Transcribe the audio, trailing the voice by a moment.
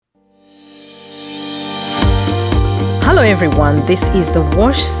Hello everyone, this is the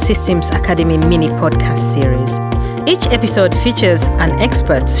WASH Systems Academy mini podcast series. Each episode features an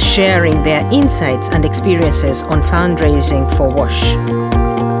expert sharing their insights and experiences on fundraising for WASH.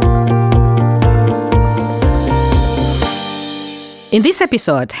 In this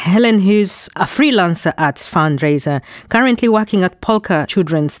episode, Helen, who's a freelancer arts fundraiser, currently working at Polka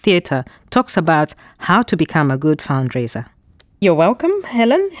Children's Theatre, talks about how to become a good fundraiser. You're welcome,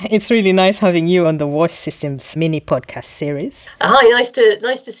 Helen. It's really nice having you on the WASH Systems mini podcast series. Hi, nice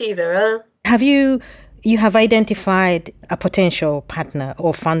to see you, Vera. You have identified a potential partner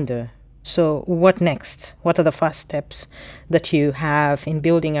or funder. So what next? What are the first steps that you have in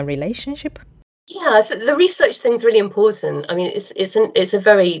building a relationship? Yeah, the research thing's really important. I mean, it's a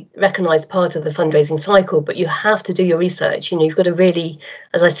very recognised part of the fundraising cycle, but you have to do your research. You've got to really,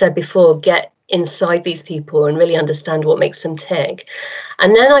 as I said before, get inside these people and really understand what makes them tick.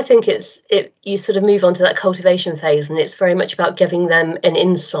 And then I think you sort of move on to that cultivation phase, and it's very much about giving them an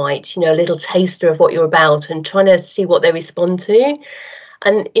insight, a little taster of what you're about and trying to see what they respond to.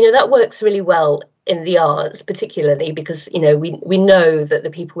 And, that works really well in the arts, particularly because, we know that the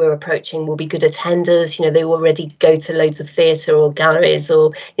people we're approaching will be good attenders. They already go to loads of theatre or galleries,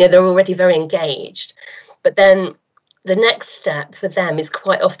 or, they're already very engaged. But then the next step for them is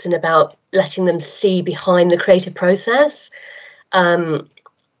quite often about letting them see behind the creative process.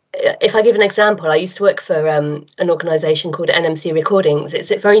 If I give an example, I used to work for an organisation called NMC Recordings. It's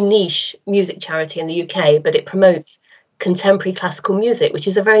a very niche music charity in the UK, but it promotes contemporary classical music, which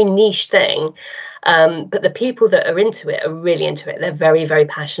is a very niche thing. But the people that are into it are really into it. They're very, very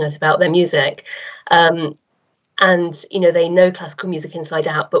passionate about their music. And, they know classical music inside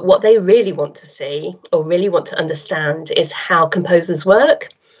out. But what they really want to see or really want to understand is how composers work.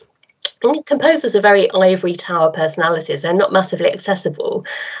 And composers are very ivory tower personalities. They're not massively accessible.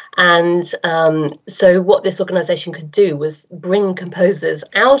 And so what this organisation could do was bring composers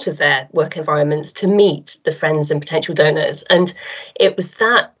out of their work environments to meet the friends and potential donors. And it was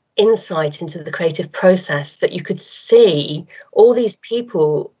that insight into the creative process that you could see all these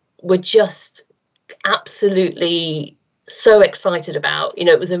people were just absolutely so excited about.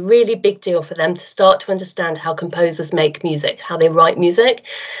 It was a really big deal for them to start to understand how composers make music, how they write music.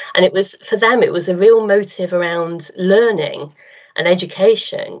 And it was, for them, it was a real motive around learning and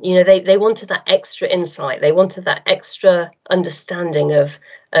education. They wanted that extra insight. They wanted that extra understanding of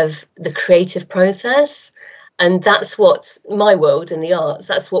the creative process. And that's what my world in the arts,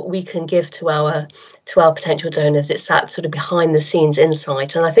 that's what we can give to our potential donors. It's that sort of behind the scenes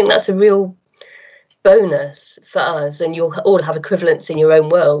insight. And I think that's a real bonus for us, and you'll all have equivalents in your own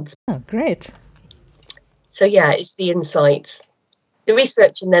worlds. Oh, great. So yeah, it's the insight, the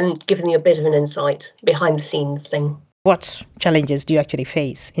research, and then giving you a bit of an insight behind the scenes thing. What challenges do you actually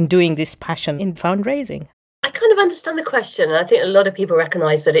face in doing this passion in fundraising? I kind of understand the question, and I think a lot of people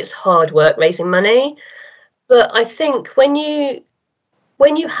recognise that it's hard work raising money. But I think when you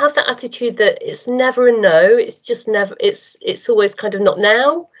have that attitude that it's never a no, it's just never, it's always kind of not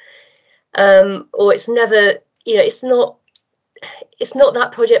now. Or it's never, it's not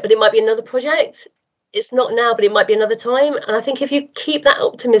that project, but it might be another project. It's not now, but it might be another time. And I think if you keep that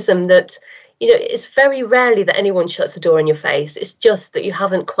optimism that, it's very rarely that anyone shuts the door in your face. It's just that you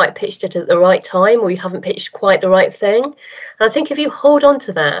haven't quite pitched it at the right time, or you haven't pitched quite the right thing. And I think if you hold on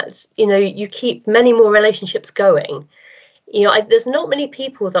to that, you keep many more relationships going. There's not many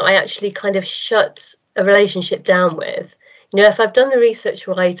people that I actually kind of shut a relationship down with. If I've done the research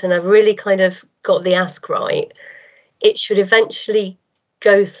right and I've really kind of got the ask right, it should eventually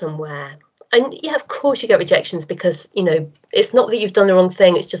go somewhere. And yeah, of course you get rejections because, it's not that you've done the wrong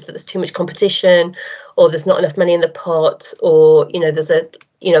thing. It's just that there's too much competition, or there's not enough money in the pot, or, there's a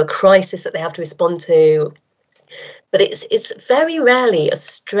crisis that they have to respond to. But it's very rarely a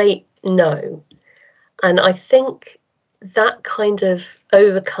straight no. And I think that kind of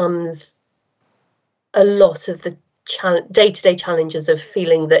overcomes a lot of the day-to-day challenges of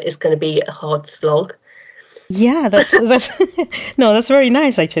feeling that it's going to be a hard slog. Yeah, that's very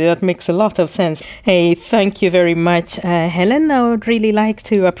nice, actually. That makes a lot of sense. Hey, thank you very much, Helen. I would really like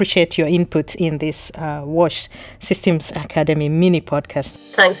to appreciate your input in this WASH Systems Academy mini podcast.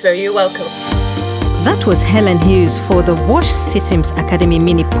 Thanks, Vera. You're welcome. That was Helen Hughes for the WASH Systems Academy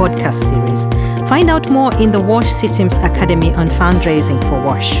mini podcast series. Find out more in the WASH Systems Academy on fundraising for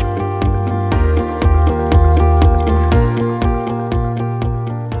WASH.